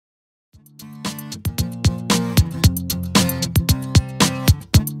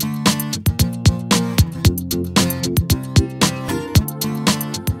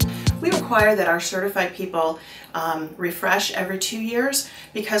require that our certified people refresh every 2 years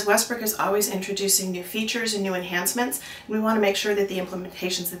because Westbrook is always introducing new features and new enhancements, and we want to make sure that the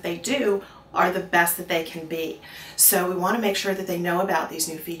implementations that they do are the best that they can be. So we want to make sure that they know about these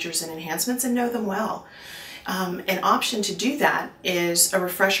new features and enhancements and know them well. An option to do that is a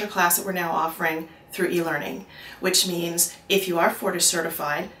refresher class that we're now offering through e-learning, which means if you are Fortis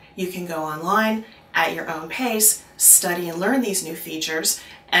certified, you can go online at your own pace, study and learn these new features,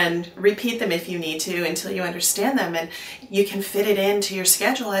 and repeat them if you need to until you understand them, and you can fit it into your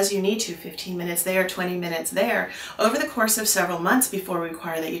schedule as you need to, 15 minutes there, 20 minutes there, over the course of several months before we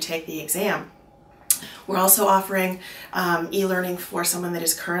require that you take the exam. We're also offering e-learning for someone that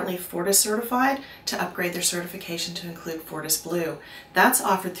is currently Fortis certified to upgrade their certification to include Fortis Blue. That's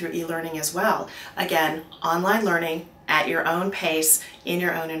offered through e-learning as well. Again, online learning at your own pace, in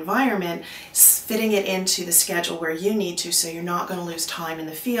your own environment, fitting it into the schedule where you need to, so you're not going to lose time in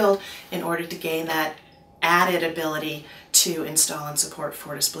the field in order to gain that added ability to install and support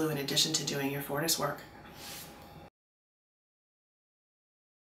Fortis Blue in addition to doing your Fortis work.